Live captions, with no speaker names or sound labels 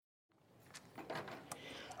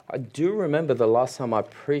I do remember the last time I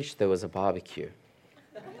preached, there was a barbecue.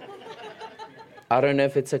 I don't know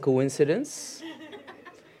if it's a coincidence.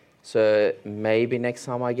 So maybe next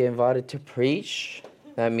time I get invited to preach,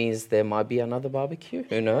 that means there might be another barbecue.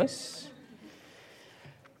 Who knows?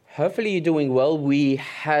 Hopefully you're doing well. We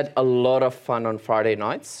had a lot of fun on Friday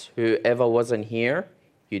nights. Whoever wasn't here,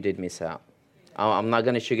 you did miss out. I'm not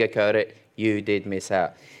going to sugarcoat it. You did miss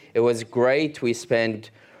out. It was great. We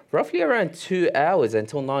spent roughly around 2 hours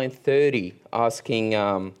until 9:30 asking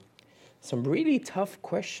some really tough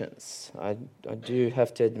questions. I do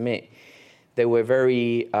have to admit. They were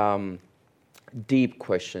very deep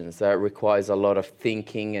questions that requires a lot of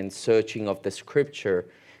thinking and searching of the scripture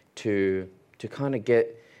to kind of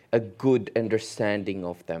get a good understanding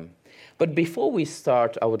of them. But before we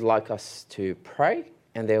start, I would like us to pray,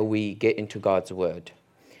 and then we get into God's word.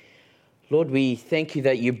 Lord, we thank you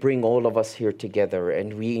that you bring all of us here together,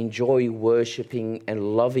 and we enjoy worshiping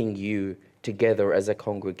and loving you together as a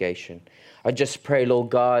congregation. I just pray, Lord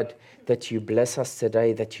God, that you bless us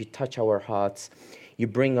today, that you touch our hearts. You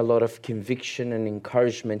bring a lot of conviction and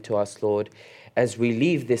encouragement to us, Lord, as we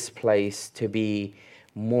leave this place to be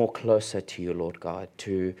more closer to you, Lord God,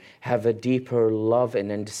 to have a deeper love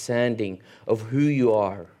and understanding of who you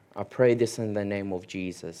are. I pray this in the name of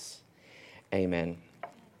Jesus. Amen.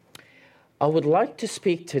 I would like to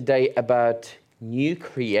speak today about new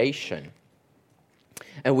creation.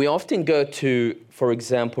 And we often go to, for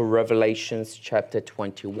example, Revelations chapter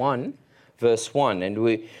 21, verse 1. And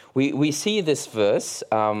we see this verse,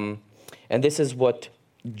 and this is what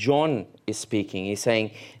John is speaking. He's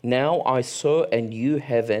saying, "Now I saw a new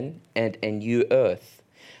heaven and a new earth.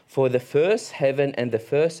 For the first heaven and the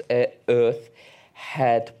first earth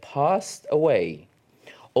had passed away.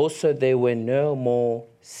 Also there were no more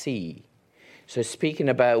sea." So speaking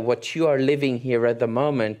about what you are living here at the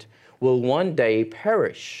moment will one day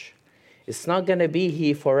perish. It's not going to be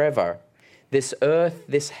here forever. This earth,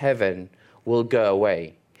 this heaven will go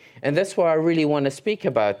away. And that's why I really want to speak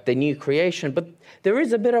about the new creation. But there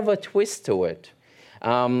is a bit of a twist to it.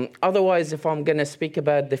 Otherwise, if I'm going to speak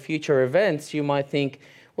about the future events, you might think,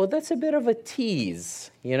 well, that's a bit of a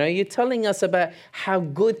tease. You know, you're telling us about how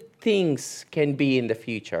good things can be in the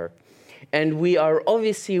future. And we are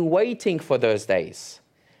obviously waiting for those days.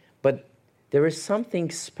 But there is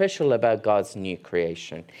something special about God's new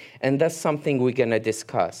creation. And that's something we're going to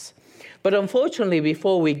discuss. But unfortunately,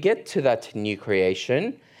 before we get to that new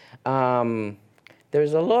creation,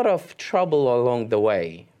 there's a lot of trouble along the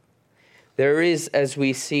way. There is, as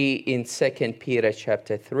we see in 2 Peter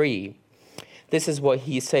chapter 3, this is what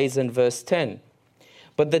he says in verse 10.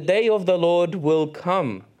 "But the day of the Lord will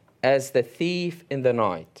come as the thief in the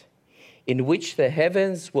night, in which the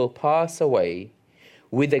heavens will pass away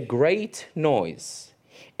with a great noise,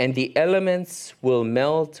 and the elements will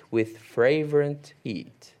melt with fervent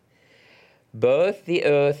heat. Both the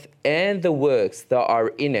earth and the works that are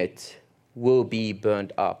in it will be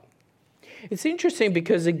burned up." It's interesting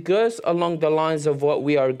because it goes along the lines of what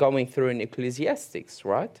we are going through in Ecclesiastes,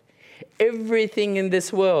 right? Everything in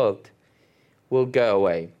this world will go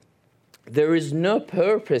away. There is no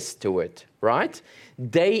purpose to it, right?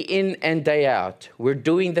 Day in and day out, we're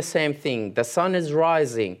doing the same thing. The sun is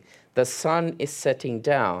rising, the sun is setting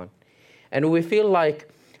down. And we feel like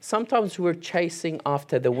sometimes we're chasing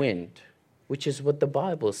after the wind, which is what the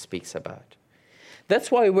Bible speaks about. That's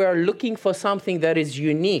why we're looking for something that is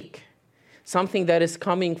unique, something that is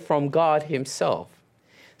coming from God himself,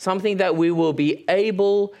 something that we will be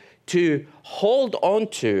able to hold on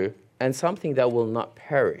to, and something that will not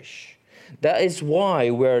perish. That is why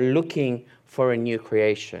we're looking for a new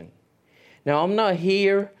creation. Now, I'm not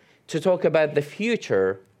here to talk about the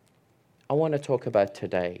future. I want to talk about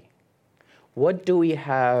today. What do we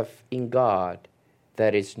have in God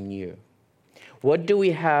that is new? What do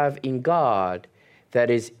we have in God that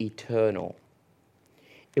is eternal?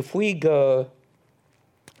 If we go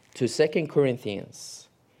to 2 Corinthians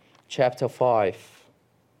chapter 5,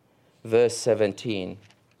 verse 17,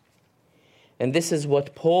 and this is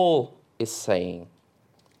what Paul is saying.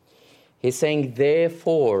 He's saying,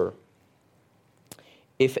 "Therefore,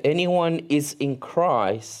 if anyone is in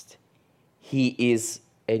Christ, he is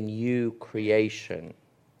a new creation.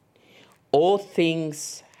 All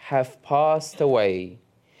things have passed away.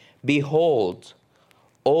 Behold,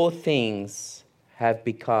 all things have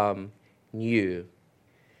become new."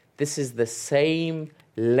 This is the same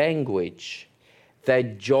language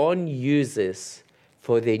that John uses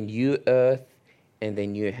for the new earth and the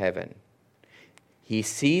new heaven. He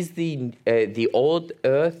sees the old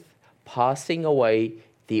earth passing away,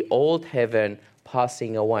 the old heaven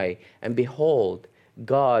passing away. And behold,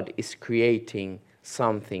 God is creating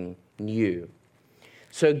something new.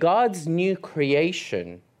 So God's new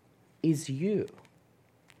creation is you.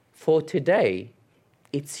 For today,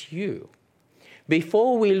 it's you.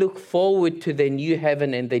 Before we look forward to the new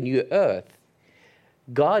heaven and the new earth,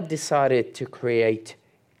 God decided to create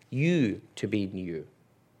you to be new.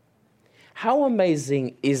 How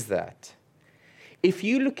amazing is that? If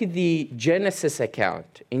you look at the Genesis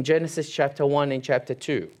account, in Genesis chapter 1 and chapter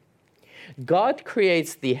 2, God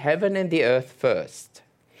creates the heaven and the earth first.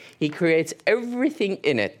 He creates everything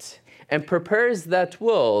in it and prepares that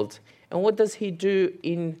world. And what does he do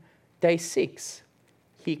in day 6?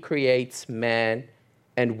 He creates man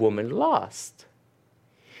and woman last.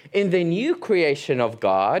 In the new creation of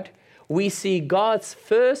God, we see God's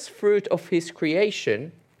first fruit of his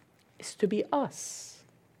creation is to be us.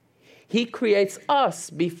 He creates us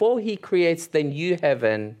before he creates the new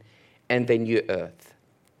heaven and the new earth.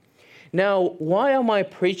 Now, why am I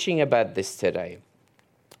preaching about this today?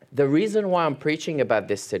 The reason why I'm preaching about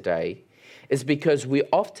this today is because we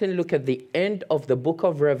often look at the end of the book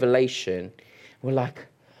of Revelation. We're like,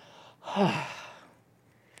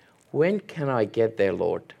 when can I get there,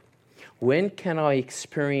 Lord? When can I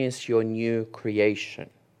experience your new creation?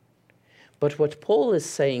 But what Paul is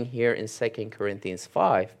saying here in 2 Corinthians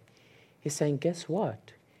 5, he's saying, guess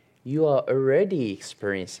what? You are already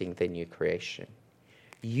experiencing the new creation.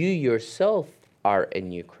 You yourself are a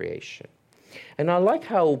new creation. And I like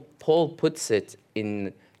how Paul puts it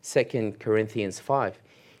in 2 Corinthians 5.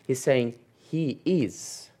 He's saying, he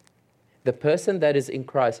is. The person that is in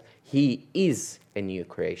Christ, he is a new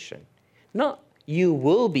creation. Not you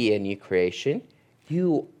will be a new creation,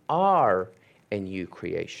 you are a new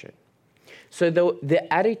creation. So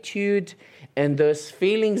the attitude and those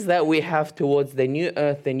feelings that we have towards the new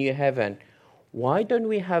earth, the new heaven, why don't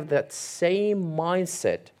we have that same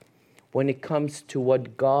mindset when it comes to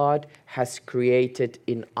what God has created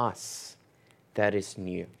in us that is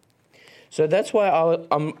new? So that's why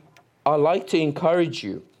I like to encourage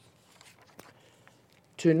you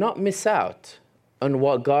to not miss out on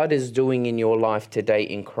what God is doing in your life today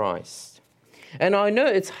in Christ. And I know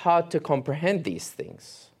it's hard to comprehend these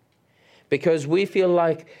things because we feel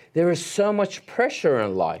like there is so much pressure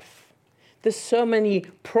in life. There's so many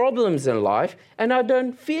problems in life, and I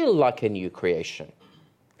don't feel like a new creation.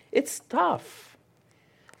 It's tough.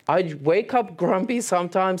 I wake up grumpy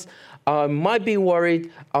sometimes. I might be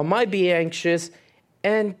worried. I might be anxious.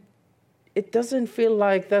 And it doesn't feel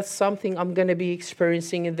like that's something I'm going to be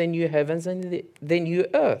experiencing in the new heavens and the new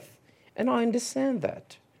earth. And I understand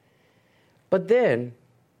that. But then,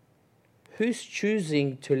 who's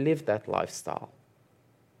choosing to live that lifestyle?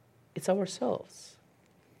 It's ourselves.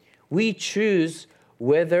 We choose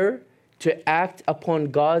whether to act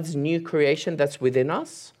upon God's new creation that's within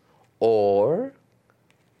us, or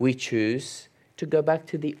we choose to go back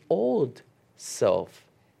to the old self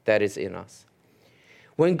that is in us.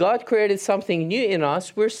 When God created something new in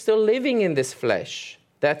us, we're still living in this flesh.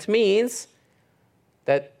 That means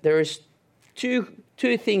that there is two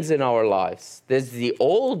things in our lives. There's the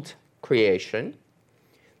old creation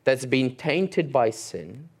that's been tainted by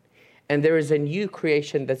sin, and there is a new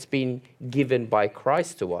creation that's been given by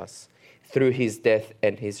Christ to us through his death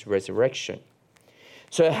and his resurrection.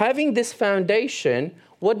 So having this foundation,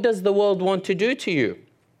 what does the world want to do to you?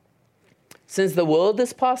 Since the world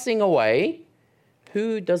is passing away,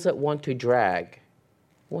 who does it want to drag?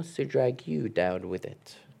 Wants to drag you down with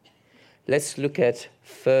it. Let's look at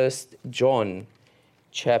 1 John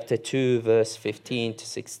chapter 2, verse 15 to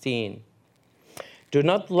 16. Do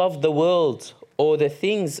not love the world or the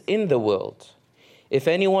things in the world. If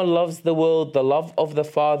anyone loves the world, the love of the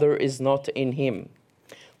Father is not in him.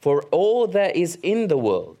 For all that is in the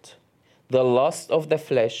world, the lust of the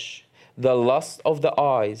flesh, the lust of the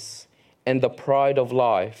eyes, and the pride of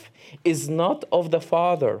life, is not of the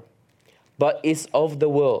Father, but is of the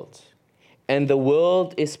world. And the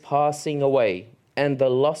world is passing away, and the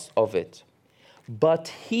lust of it. But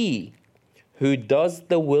he who does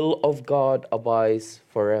the will of God abides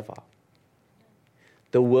forever.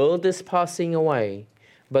 The world is passing away,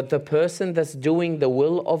 but the person that's doing the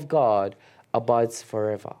will of God abides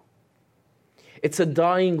forever. It's a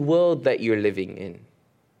dying world that you're living in.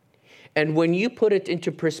 And when you put it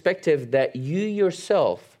into perspective that you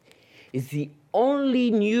yourself is the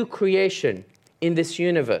only new creation in this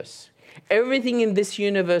universe, everything in this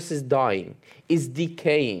universe is dying, is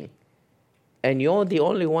decaying, and you're the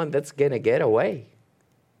only one that's going to get away.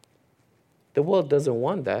 The world doesn't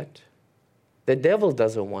want that. The devil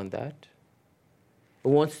doesn't want that. It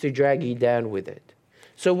wants to drag you down with it.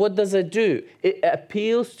 So what does it do? It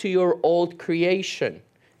appeals to your old creation,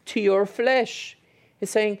 to your flesh.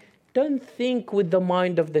 It's saying, Don't think with the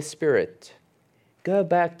mind of the Spirit. Go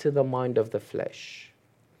back to the mind of the flesh.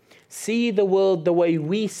 See the world the way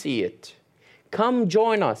we see it. Come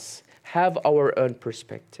join us. Have our own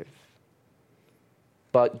perspective.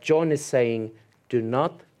 But John is saying, do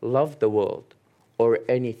not love the world or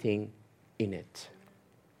anything in it.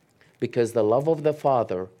 Because the love of the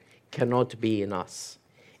Father cannot be in us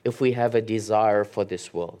if we have a desire for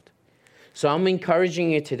this world. So I'm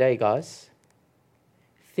encouraging you today, guys.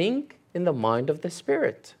 Think in the mind of the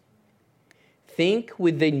Spirit. Think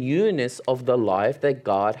with the newness of the life that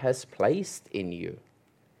God has placed in you.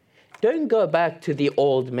 Don't go back to the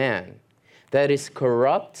old man that is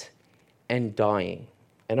corrupt and dying.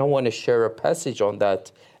 And I want to share a passage on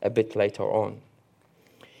that a bit later on.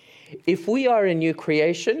 If we are a new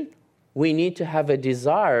creation, we need to have a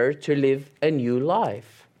desire to live a new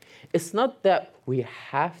life. It's not that we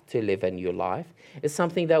have to live a new life. It's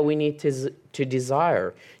something that we need to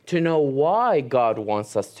desire, to know why God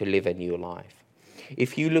wants us to live a new life.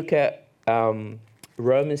 If you look at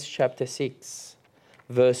Romans chapter 6,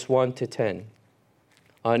 verse 1 to 10.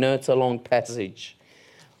 I know it's a long passage,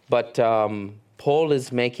 but Paul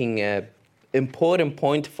is making an important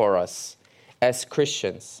point for us as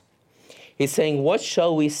Christians. He's saying, what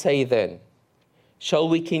shall we say then? Shall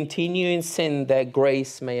we continue in sin that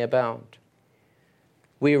grace may abound?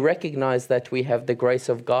 We recognize that we have the grace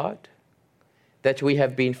of God, that we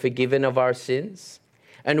have been forgiven of our sins,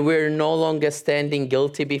 and we're no longer standing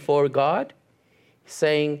guilty before God.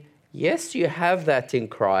 Saying, yes, you have that in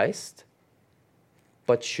Christ,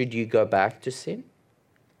 but should you go back to sin?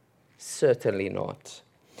 Certainly not.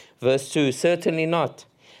 Verse 2, certainly not.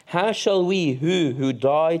 How shall we who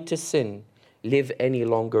died to sin live any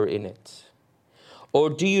longer in it?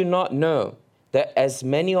 Or do you not know that as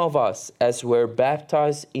many of us as were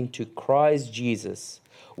baptized into Christ Jesus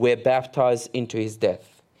were baptized into his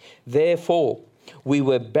death? Therefore, we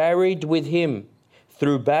were buried with him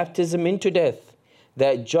through baptism into death,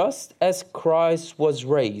 that just as Christ was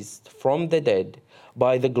raised from the dead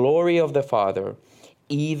by the glory of the Father,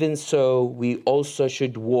 even so we also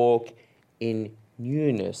should walk in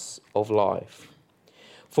newness of life.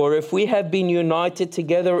 For if we have been united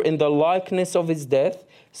together in the likeness of his death,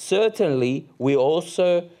 certainly we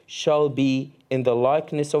also shall be in the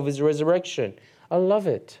likeness of his resurrection. I love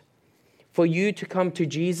it. For you to come to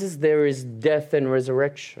Jesus, there is death and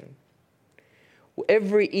resurrection.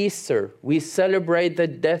 Every Easter, we celebrate the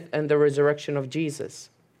death and the resurrection of Jesus.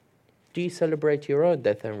 Do you celebrate your own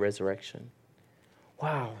death and resurrection?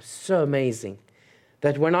 Wow, so amazing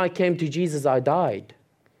that when I came to Jesus, I died.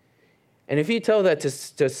 And if you tell that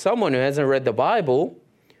to someone who hasn't read the Bible,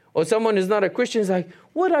 or someone who's not a Christian, it's like,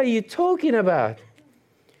 what are you talking about?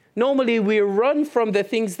 Normally, we run from the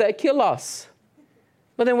things that kill us.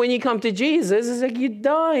 But then when you come to Jesus, it's like you're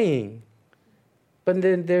dying. But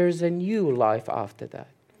then there's a new life after that.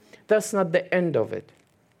 That's not the end of it.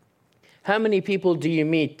 How many people do you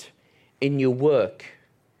meet in your work,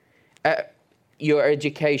 at your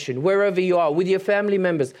education, wherever you are, with your family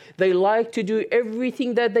members? They like to do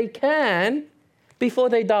everything that they can before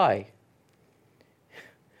they die.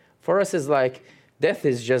 For us, it's like death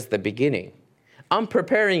is just the beginning. I'm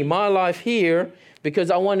preparing my life here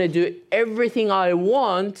because I want to do everything I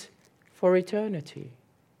want for eternity.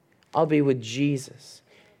 I'll be with Jesus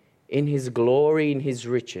in his glory, in his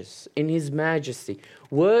riches, in his majesty,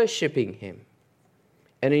 worshiping him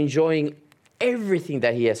and enjoying everything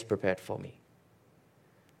that he has prepared for me.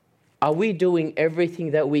 Are we doing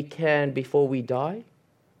everything that we can before we die?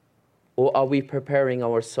 Or are we preparing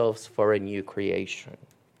ourselves for a new creation?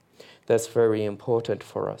 That's very important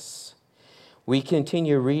for us. We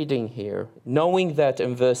continue reading here, knowing that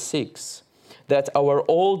in verse 6, that our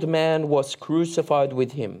old man was crucified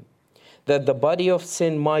with him, that the body of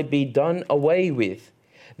sin might be done away with,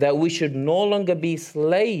 that we should no longer be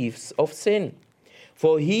slaves of sin.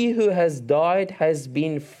 For he who has died has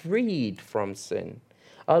been freed from sin.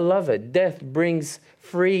 I love it. Death brings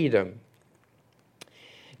freedom.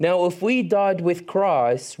 Now, if we died with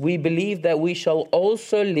Christ, we believe that we shall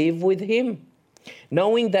also live with him,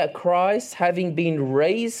 knowing that Christ, having been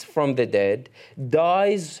raised from the dead,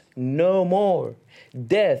 dies no more.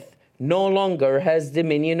 Death no longer has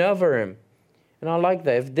dominion over him. And I like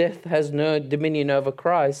that. If death has no dominion over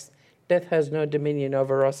Christ, death has no dominion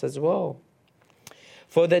over us as well.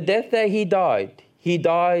 For the death that he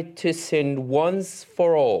died to sin once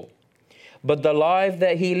for all. But the life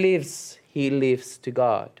that he lives to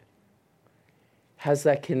God. Has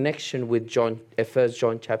that connection with 1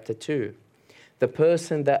 John chapter 2. The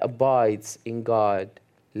person that abides in God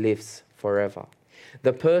lives forever.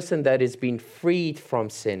 The person that has been freed from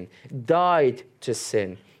sin, died to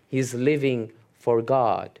sin, He's living for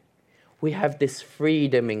God. We have this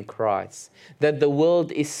freedom in Christ that the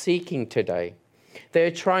world is seeking today.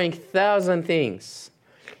 They're trying 1,000 things.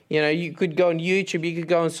 You know, you could go on YouTube, you could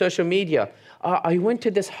go on social media. I went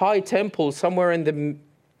to this high temple somewhere in the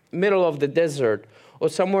middle of the desert or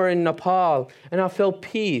somewhere in Nepal, and I felt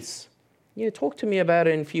peace. Yeah, talk to me about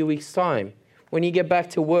it in a few weeks' time. When you get back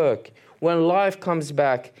to work, when life comes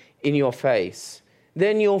back in your face,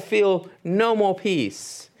 then you'll feel no more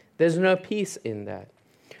peace. There's no peace in that.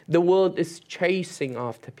 The world is chasing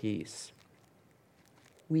after peace.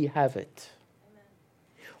 We have it.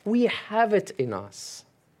 We have it in us.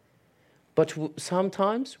 But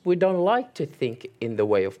sometimes we don't like to think in the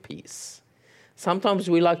way of peace. Sometimes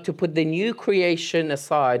we like to put the new creation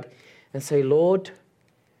aside and say, Lord,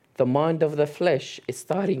 the mind of the flesh is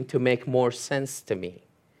starting to make more sense to me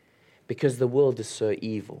because the world is so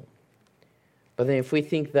evil. But then if we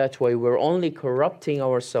think that way, we're only corrupting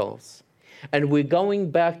ourselves. And we're going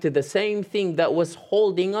back to the same thing that was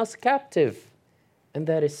holding us captive, and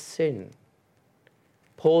that is sin.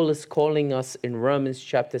 Paul is calling us in Romans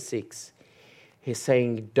chapter 6. He's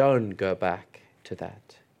saying, don't go back to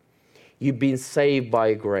that. You've been saved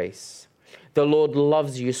by grace. The Lord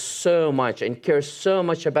loves you so much and cares so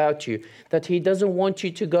much about you that he doesn't want you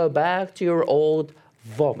to go back to your old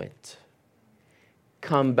vomit.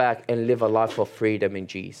 Come back and live a life of freedom in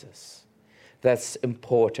Jesus. That's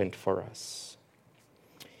important for us.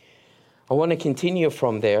 I want to continue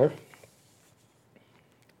from there.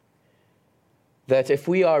 That if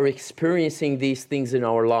we are experiencing these things in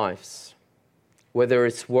our lives, whether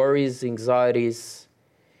it's worries, anxieties,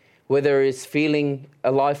 whether it's feeling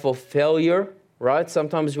a life of failure, right?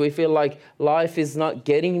 Sometimes we feel like life is not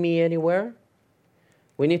getting me anywhere.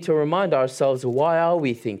 We need to remind ourselves, why are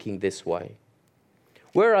we thinking this way?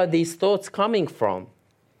 Where are these thoughts coming from?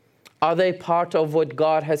 Are they part of what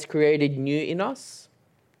God has created new in us?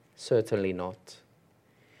 Certainly not.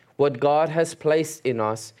 What God has placed in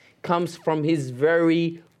us comes from his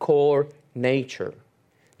very core nature,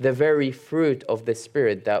 the very fruit of the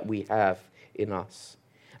Spirit that we have in us.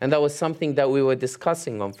 And that was something that we were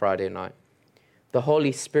discussing on Friday night. The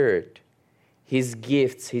Holy Spirit, his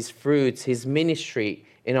gifts, his fruits, his ministry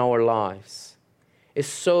in our lives is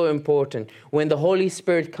so important. When the Holy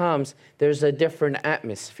Spirit comes, there's a different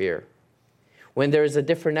atmosphere. When there's a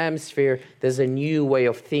different atmosphere, there's a new way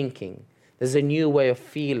of thinking. There's a new way of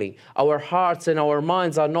feeling. Our hearts and our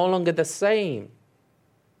minds are no longer the same.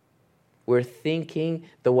 We're thinking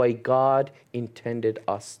the way God intended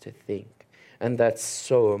us to think. And that's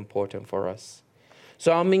so important for us.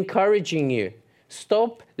 So I'm encouraging you,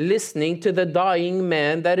 stop listening to the dying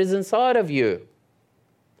man that is inside of you.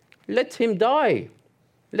 Let him die.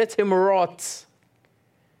 Let him rot.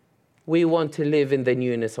 We want to live in the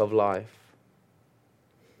newness of life.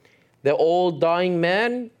 The old dying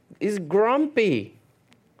man is grumpy.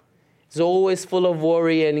 He's always full of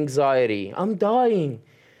worry and anxiety. I'm dying.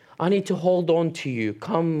 I need to hold on to you.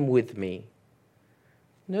 Come with me.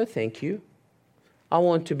 No, thank you. I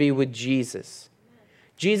want to be with Jesus.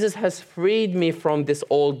 Jesus has freed me from this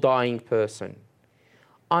old dying person.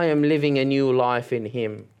 I am living a new life in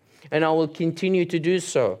him, and I will continue to do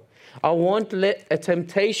so. I won't let a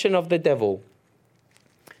temptation of the devil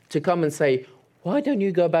to come and say, why don't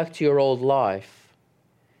you go back to your old life?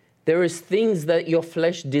 There is things that your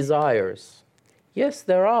flesh desires. Yes,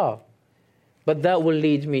 there are. But that will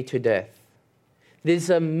lead me to death. There's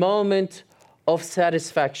a moment of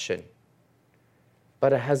satisfaction,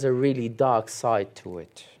 but it has a really dark side to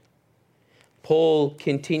it. Paul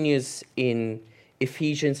continues in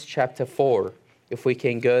Ephesians chapter 4, if we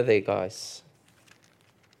can go there, guys.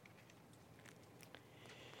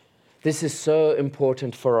 This is so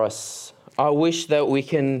important for us. I wish that we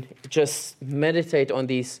can just meditate on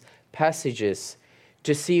these passages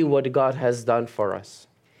to see what God has done for us.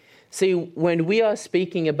 See, when we are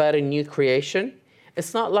speaking about a new creation,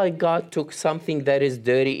 it's not like God took something that is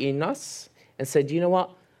dirty in us and said, you know what,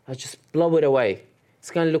 I'll just blow it away. It's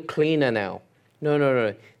going to look cleaner now. No.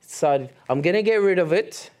 He decided, I'm going to get rid of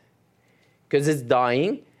it because it's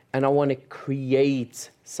dying, and I want to create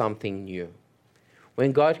something new.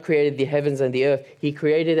 When God created the heavens and the earth, he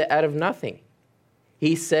created it out of nothing.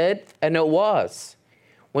 He said, and it was.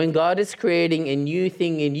 When God is creating a new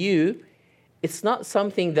thing in you, it's not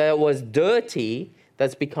something that was dirty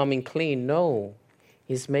that's becoming clean. No,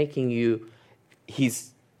 he's making you,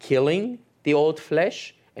 he's killing the old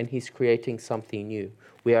flesh and he's creating something new.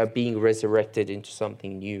 We are being resurrected into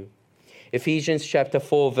something new. Ephesians chapter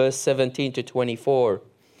 4, verse 17 to 24.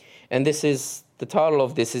 And this is, the title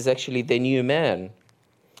of this is actually the new man.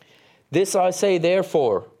 This I say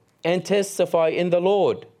therefore, and testify in the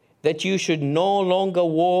Lord, that you should no longer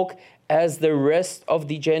walk as the rest of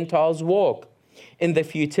the Gentiles walk, in the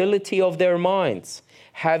futility of their minds,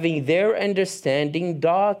 having their understanding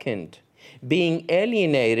darkened, being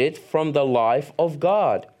alienated from the life of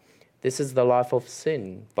God. This is the life of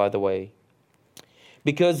sin, by the way.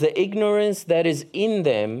 Because the ignorance that is in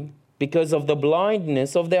them, because of the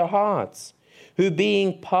blindness of their hearts, who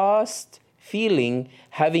being past feeling,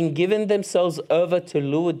 having given themselves over to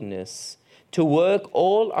lewdness, to work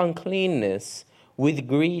all uncleanness with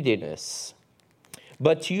greediness.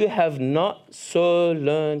 But you have not so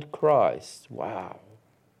learned Christ. Wow.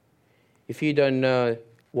 If you don't know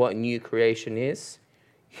what new creation is,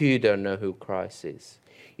 you don't know who Christ is.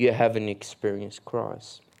 You haven't experienced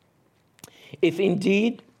Christ. If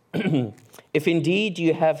indeed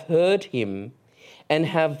you have heard him and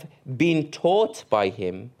have been taught by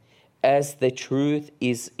him, as the truth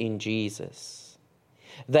is in Jesus,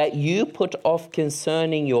 that you put off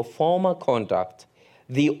concerning your former conduct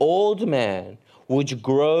the old man, which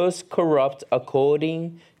grows corrupt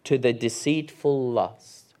according to the deceitful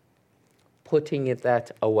lust. Putting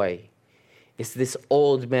that away is this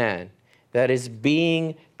old man that is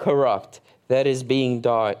being corrupt, that is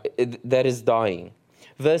dying.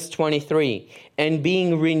 Verse 23, and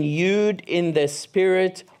being renewed in the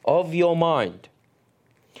spirit of your mind,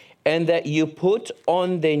 and that you put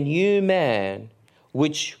on the new man,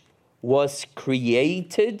 which was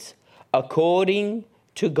created according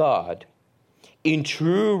to God, in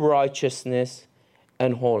true righteousness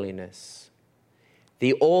and holiness.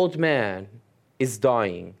 The old man is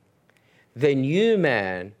dying. The new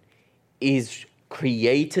man is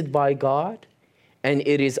created by God, and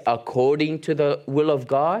it is according to the will of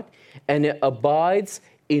God, and it abides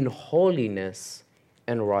in holiness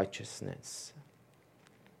and righteousness.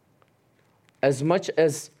 As much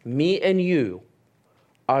as me and you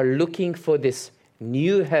are looking for this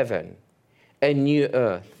new heaven and new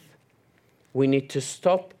earth, we need to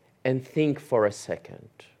stop and think for a second.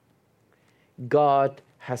 God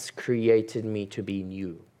has created me to be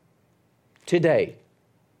new. Today,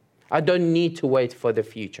 I don't need to wait for the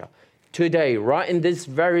future. Today, right in this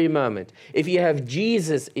very moment, if you have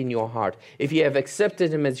Jesus in your heart, if you have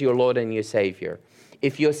accepted him as your Lord and your Savior,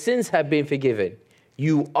 if your sins have been forgiven,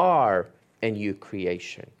 you are a new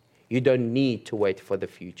creation. You don't need to wait for the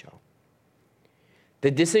future.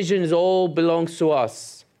 The decisions all belongs to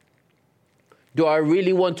us. Do I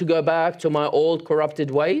really want to go back to my old corrupted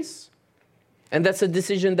ways? And that's a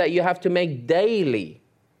decision that you have to make daily.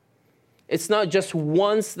 It's not just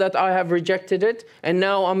once that I have rejected it, and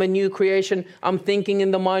now I'm a new creation. I'm thinking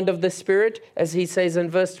in the mind of the Spirit, as he says in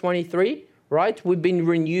verse 23, right? We've been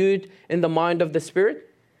renewed in the mind of the Spirit,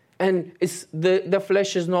 and the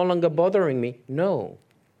flesh is no longer bothering me. No.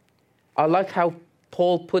 I like how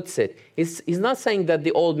Paul puts it. He's not saying that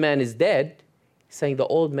the old man is dead. He's saying the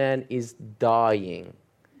old man is dying.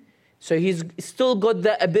 So he's still got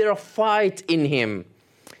a bit of fight in him.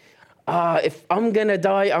 If I'm going to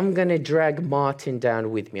die, I'm going to drag Marten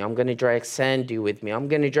down with me. I'm going to drag Sandy with me. I'm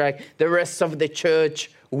going to drag the rest of the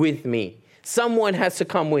church with me. Someone has to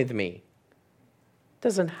come with me. It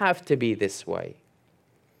doesn't have to be this way.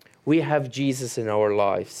 We have Jesus in our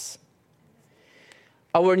lives.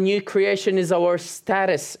 Our new creation is our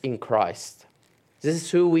status in Christ. This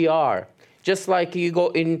is who we are. Just like you go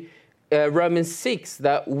in Romans 6,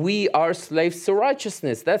 that we are slaves to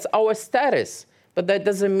righteousness. That's our status. But that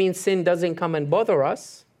doesn't mean sin doesn't come and bother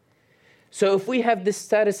us. So if we have this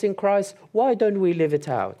status in Christ, why don't we live it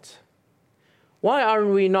out? Why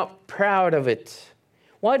aren't we not proud of it?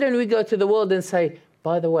 Why don't we go to the world and say,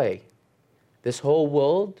 by the way, this whole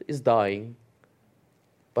world is dying,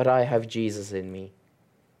 but I have Jesus in me.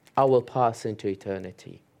 I will pass into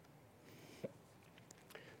eternity.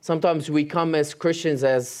 Sometimes we come as Christians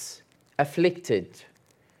as afflicted,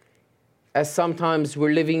 as sometimes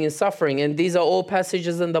we're living in suffering. And these are all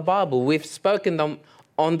passages in the Bible. We've spoken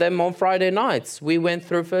on them on Friday nights. We went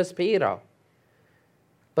through 1 Peter.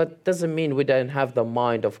 But doesn't mean we don't have the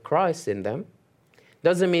mind of Christ in them.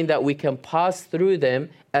 Doesn't mean that we can pass through them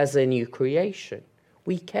as a new creation.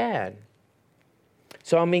 We can.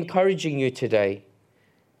 So I'm encouraging you today,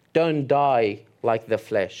 don't die like the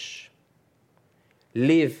flesh.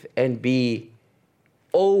 Live and be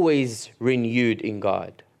always renewed in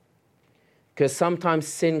God. Because sometimes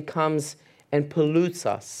sin comes and pollutes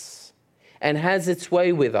us and has its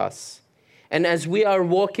way with us. And as we are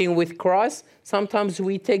walking with Christ, sometimes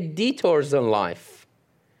we take detours in life.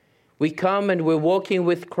 We come and we're walking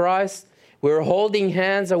with Christ, we're holding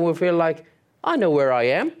hands and we feel like, I know where I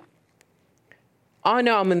am. I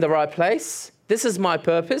know I'm in the right place. This is my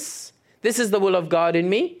purpose. This is the will of God in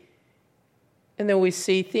me. And then we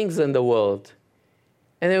see things in the world.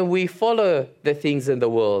 And then we follow the things in the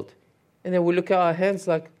world. And then we look at our hands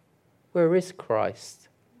like, where is Christ?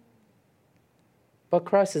 But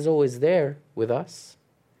Christ is always there with us.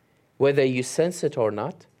 Whether you sense it or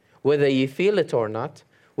not, whether you feel it or not,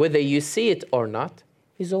 whether you see it or not,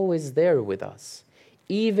 He's always there with us.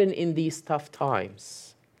 Even in these tough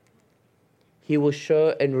times, He will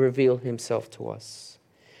show and reveal Himself to us.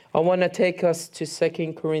 I want to take us to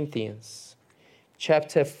 2 Corinthians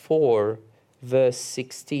chapter 4, verse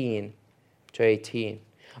 16 to 18.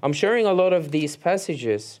 I'm sharing a lot of these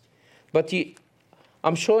passages, but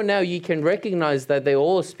I'm sure now you can recognize that they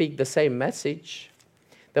all speak the same message.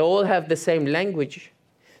 They all have the same language.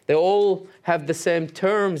 They all have the same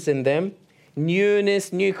terms in them.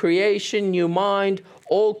 Newness, new creation, new mind,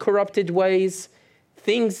 all corrupted ways.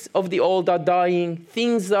 Things of the old are dying.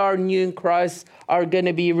 Things that are new in Christ are going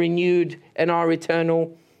to be renewed and are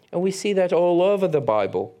eternal. And we see that all over the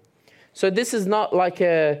Bible. So this is not like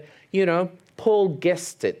Paul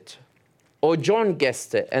guessed it or John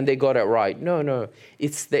guessed it and they got it right. No.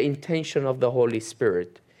 It's the intention of the Holy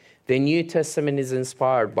Spirit. The New Testament is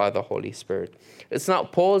inspired by the Holy Spirit. It's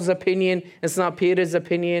not Paul's opinion. It's not Peter's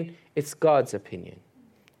opinion. It's God's opinion.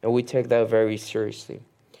 And we take that very seriously.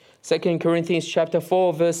 2 Corinthians chapter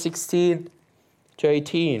 4, verse 16 to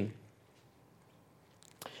 18.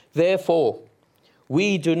 Therefore,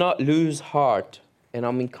 we do not lose heart. And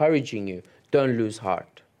I'm encouraging you, don't lose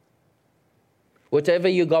heart. Whatever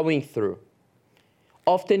you're going through.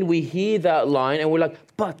 Often we hear that line and we're like,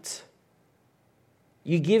 but.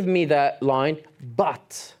 You give me that line,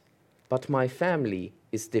 but my family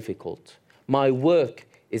is difficult. My work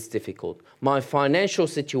is difficult. My financial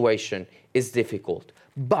situation is difficult.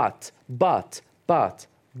 But. The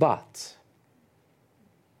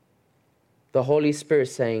Holy Spirit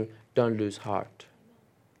saying, don't lose heart.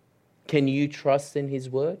 Can you trust in His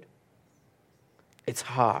word? It's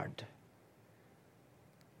hard.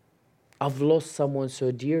 I've lost someone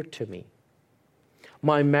so dear to me.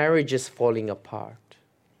 My marriage is falling apart.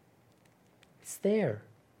 It's there.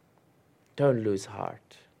 Don't lose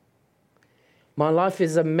heart. My life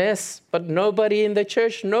is a mess, but nobody in the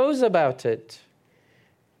church knows about it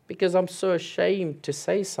because I'm so ashamed to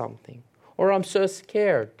say something or I'm so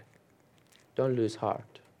scared. Don't lose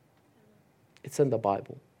heart. It's in the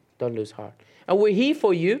Bible. Don't lose heart. And we're here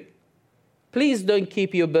for you. Please don't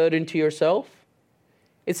keep your burden to yourself.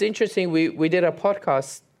 It's interesting, we did a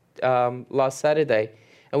podcast last Saturday,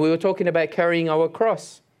 and we were talking about carrying our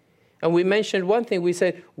cross. And we mentioned one thing. We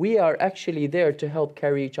said, we are actually there to help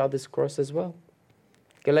carry each other's cross as well.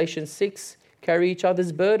 Galatians 6, carry each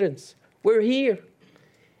other's burdens. We're here.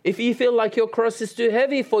 If you feel like your cross is too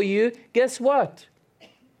heavy for you, guess what?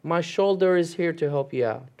 My shoulder is here to help you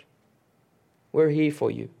out. We're here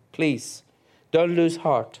for you. Please, don't lose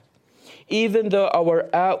heart. Even though our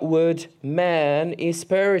outward man is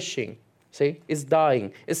perishing. See, it's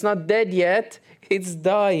dying. It's not dead yet. It's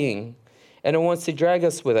dying. And it wants to drag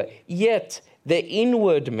us with it. Yet, the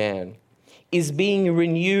inward man is being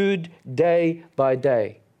renewed day by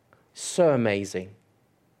day. So amazing.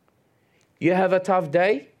 You have a tough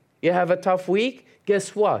day? You have a tough week?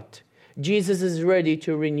 Guess what? Jesus is ready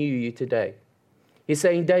to renew you today. He's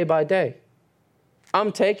saying day by day.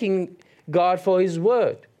 I'm taking God for His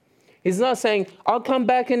word. He's not saying, I'll come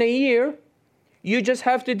back in a year. You just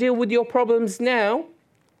have to deal with your problems now.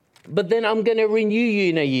 But then I'm going to renew you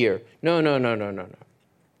in a year. No.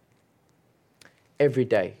 Every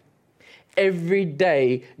day. Every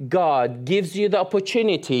day, God gives you the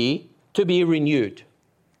opportunity to be renewed.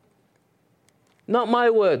 Not my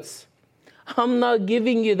words. I'm not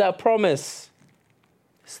giving you that promise.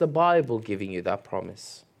 It's the Bible giving you that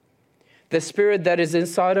promise. The Spirit that is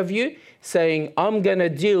inside of you saying, I'm going to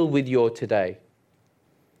deal with you today.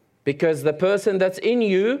 Because the person that's in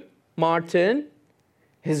you, Marten,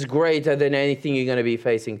 is greater than anything you're going to be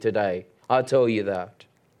facing today. I'll tell you that.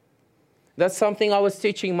 That's something I was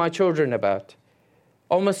teaching my children about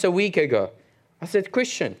almost a week ago. I said,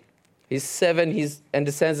 Christian, he's 7, he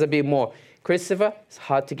understands a bit more. Christopher, it's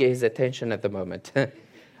hard to get his attention at the moment.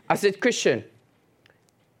 I said, Christian,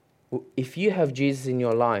 if you have Jesus in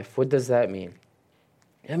your life, what does that mean?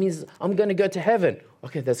 That means I'm going to go to heaven.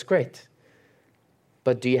 Okay, that's great.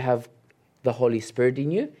 But do you have the Holy Spirit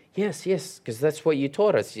in you? Yes, because that's what you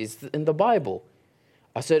taught us. It's in the Bible.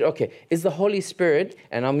 I said, okay, is the Holy Spirit,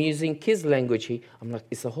 and I'm using kids' language here, I'm like,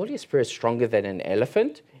 is the Holy Spirit stronger than an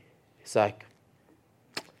elephant? It's like,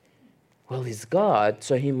 well, he's God,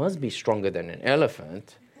 so he must be stronger than an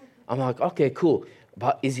elephant. I'm like, okay, cool.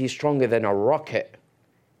 But is he stronger than a rocket?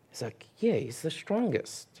 It's like, yeah, he's the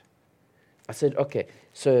strongest. I said, okay,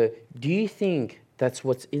 so do you think that's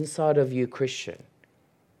what's inside of you, Christian,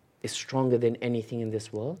 is stronger than anything in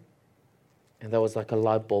this world? And that was like a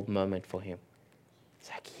light bulb moment for him. It's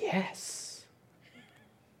like, yes.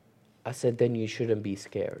 I said, then you shouldn't be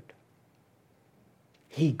scared.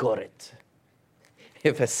 He got it.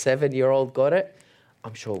 If a 7-year-old got it,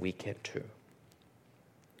 I'm sure we can too.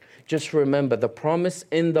 Just remember the promise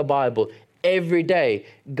in the Bible. Every day,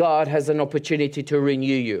 God has an opportunity to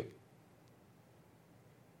renew you.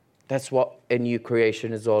 That's what a new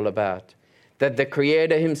creation is all about. That the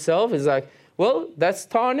Creator himself is like, well, that's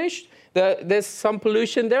tarnished. There's some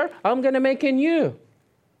pollution there. I'm going to make it new.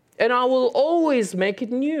 And I will always make it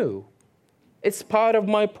new. It's part of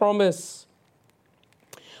my promise.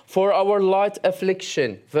 For our light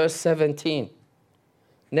affliction, verse 17.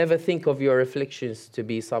 Never think of your afflictions to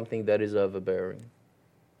be something that is overbearing.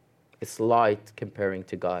 It's light comparing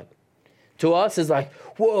to God. To us, it's like,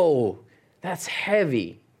 whoa, that's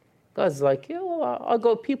heavy. God's like, yeah, well, I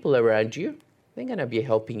got people around you. They're going to be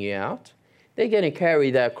helping you out. They're going to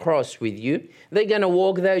carry that cross with you. They're going to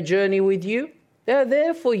walk that journey with you. They're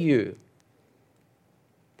there for you.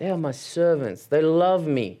 They are my servants. They love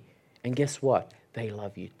me. And guess what? They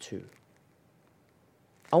love you too.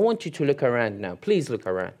 I want you to look around now. Please look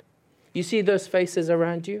around. You see those faces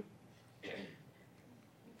around you?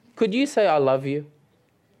 Could you say, I love you?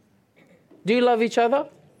 Do you love each other?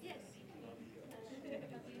 Yes.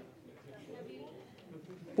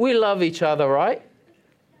 We love each other, right?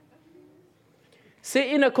 Sit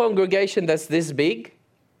in a congregation that's this big,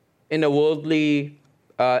 in a worldly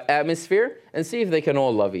atmosphere, and see if they can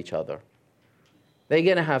all love each other. They're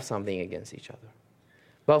going to have something against each other.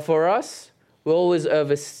 But for us, we always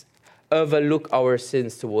overlook our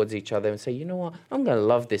sins towards each other and say, you know what, I'm going to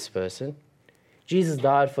love this person. Jesus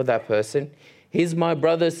died for that person. He's my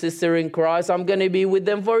brother, sister in Christ. I'm going to be with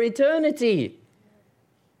them for eternity.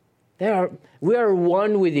 We are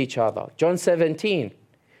one with each other. John 17.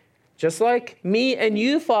 Just like me and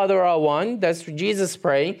you, Father, are one. That's Jesus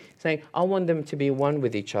praying, saying, I want them to be one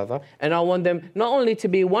with each other. And I want them not only to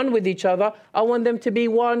be one with each other, I want them to be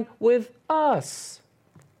one with us.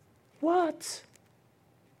 What?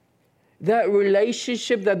 That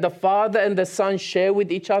relationship that the Father and the Son share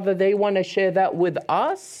with each other, they want to share that with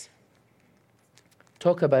us?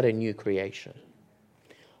 Talk about a new creation.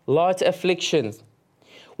 Light afflictions,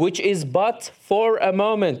 which is but for a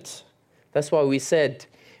moment. That's why we said,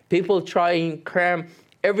 people try and cram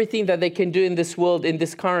everything that they can do in this world, in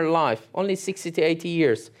this current life, only 60 to 80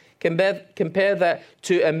 years. Compare that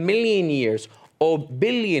to 1,000,000 years or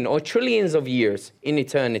billion or trillions of years in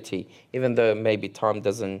eternity, even though maybe time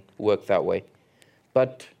doesn't work that way.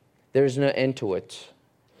 But there is no end to it.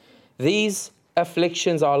 These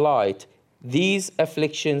afflictions are light. These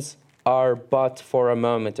afflictions are but for a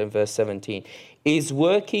moment, in verse 17. Is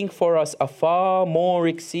working for us a far more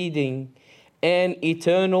exceeding and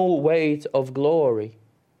eternal weight of glory.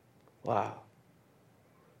 Wow.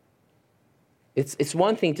 It's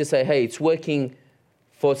one thing to say, hey, it's working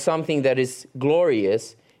for something that is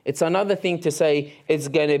glorious. It's another thing to say it's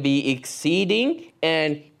going to be exceeding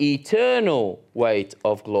and eternal weight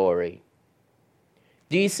of glory.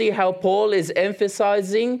 Do you see how Paul is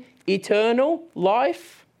emphasizing eternal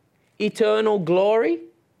life, eternal glory?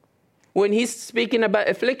 When he's speaking about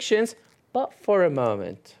afflictions, but for a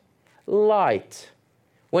moment. Light.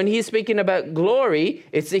 When he's speaking about glory,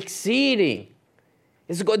 it's exceeding.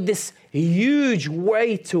 It's got this huge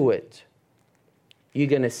weight to it. You're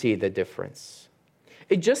going to see the difference.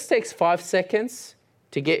 It just takes 5 seconds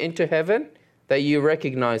to get into heaven that you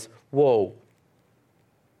recognize, whoa,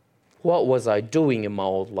 what was I doing in my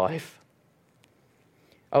old life?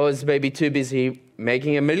 I was maybe too busy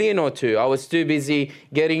making 1 million or 2. I was too busy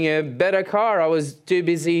getting a better car. I was too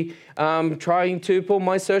busy trying to put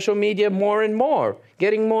my social media more and more,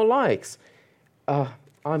 getting more likes.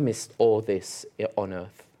 I missed all this on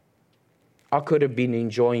earth. I could have been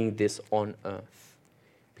enjoying this on earth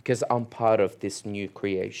because I'm part of this new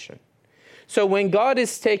creation. So when God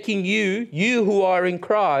is taking you who are in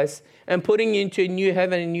Christ, and putting you into a new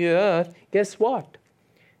heaven and new earth, guess what?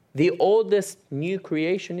 The oldest new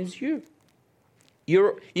creation is you.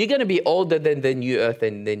 You're going to be older than the new earth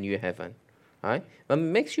and the new heaven. Right? It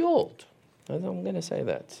makes you old. I'm going to say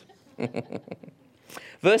that.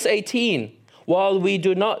 Verse 18. While we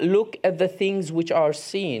do not look at the things which are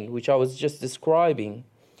seen, which I was just describing,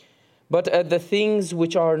 but at the things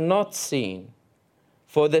which are not seen.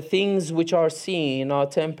 For the things which are seen are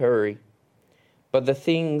temporary, but the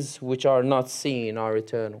things which are not seen are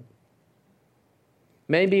eternal.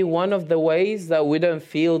 Maybe one of the ways that we don't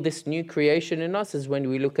feel this new creation in us is when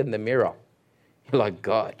we look in the mirror. You're like,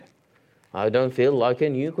 God, I don't feel like a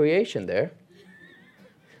new creation there.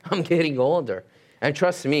 I'm getting older. And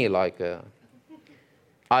trust me, I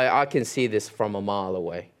can see this from a mile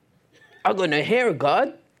away. I'm going to hear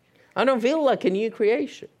God. I don't feel like a new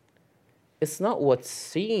creation. It's not what's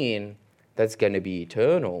seen that's going to be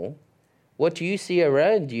eternal. What you see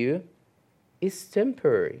around you is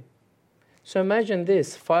temporary. So imagine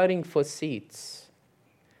this, fighting for seats,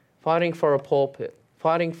 fighting for a pulpit,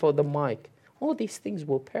 fighting for the mic. All these things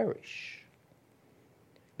will perish.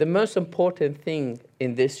 The most important thing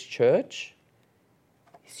in this church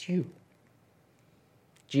is you.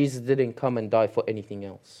 Jesus didn't come and die for anything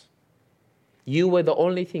else. You were the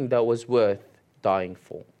only thing that was worth dying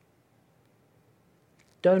for.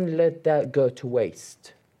 Don't let that go to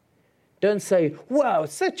waste. Don't say, wow,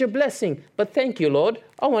 such a blessing, but thank you, Lord.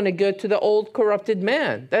 I want to go to the old corrupted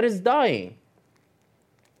man that is dying.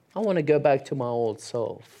 I want to go back to my old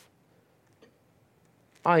self.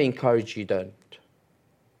 I encourage you, don't.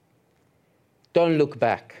 Don't look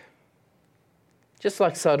back. Just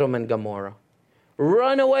like Sodom and Gomorrah.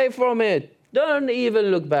 Run away from it. Don't even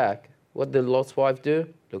look back. What did Lot's wife do?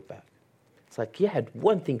 Look back. It's like you had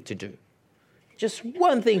one thing to do. Just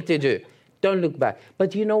one thing to do. Don't look back.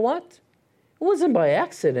 But you know what? It wasn't by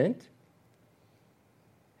accident.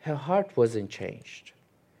 Her heart wasn't changed.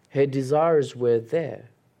 Her desires were there.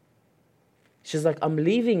 She's like, I'm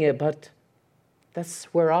leaving it, but that's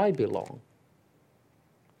where I belong.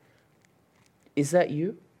 Is that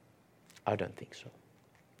you? I don't think so.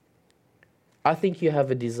 I think you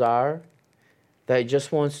have a desire that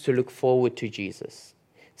just wants to look forward to Jesus.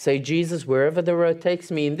 Say, Jesus, wherever the road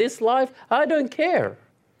takes me in this life, I don't care.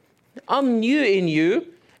 I'm new in you,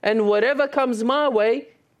 and whatever comes my way,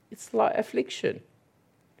 it's like affliction.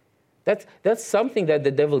 That's something that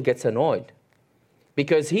the devil gets annoyed.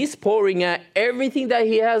 Because he's pouring out everything that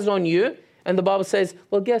he has on you, and the Bible says,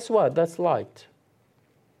 well, guess what? That's light.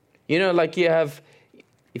 You know, like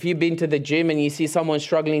if you've been to the gym and you see someone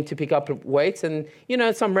struggling to pick up weights and,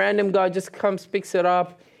 some random guy just comes, picks it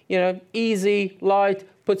up, easy, light,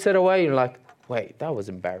 puts it away. You're like, wait, that was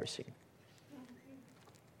embarrassing.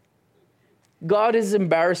 God is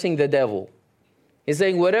embarrassing the devil. He's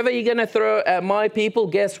saying, whatever you're going to throw at my people,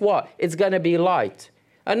 guess what? It's going to be light.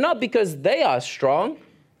 And not because they are strong,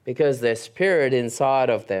 because there's spirit inside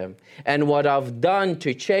of them. And what I've done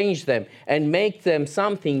to change them and make them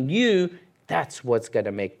something new, that's what's going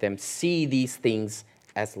to make them see these things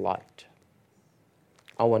as light.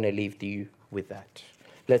 I want to leave you with that.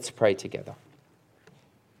 Let's pray together.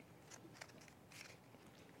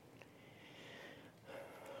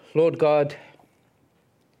 Lord God,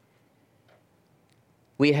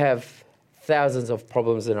 we have thousands of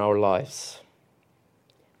problems in our lives.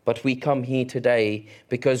 But we come here today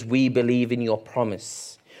because we believe in your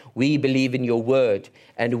promise. We believe in your word.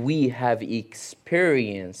 And we have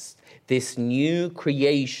experienced this new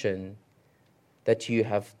creation that you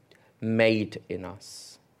have made in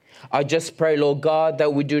us. I just pray, Lord God,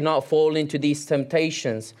 that we do not fall into these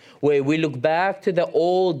temptations where we look back to the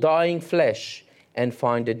old dying flesh and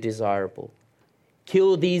find it desirable.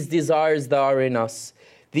 Kill these desires that are in us,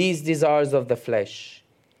 these desires of the flesh.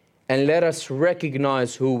 And let us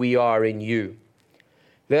recognize who we are in you.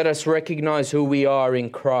 Let us recognize who we are in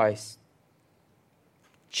Christ.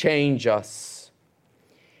 Change us.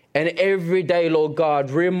 And every day, Lord God,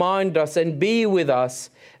 remind us and be with us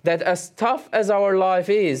that as tough as our life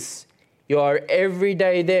is, you are every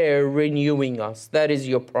day there renewing us. That is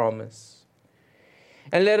your promise.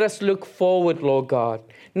 And let us look forward, Lord God,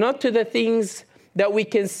 not to the things that we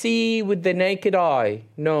can see with the naked eye,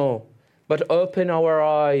 no, but open our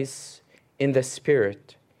eyes in the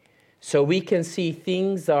Spirit so we can see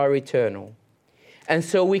things that are eternal. And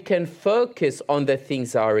so we can focus on the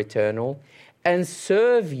things that are eternal and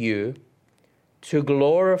serve you to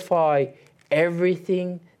glorify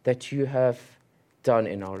everything that you have done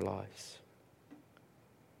in our lives.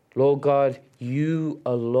 Lord God, you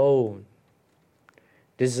alone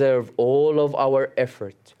deserve all of our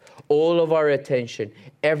effort, all of our attention.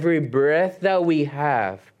 Every breath that we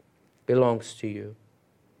have belongs to you.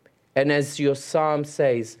 And as your psalm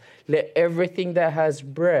says, let everything that has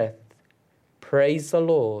breath praise the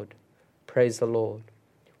Lord. Praise the Lord.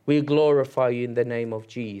 We glorify you in the name of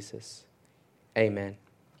Jesus. Amen.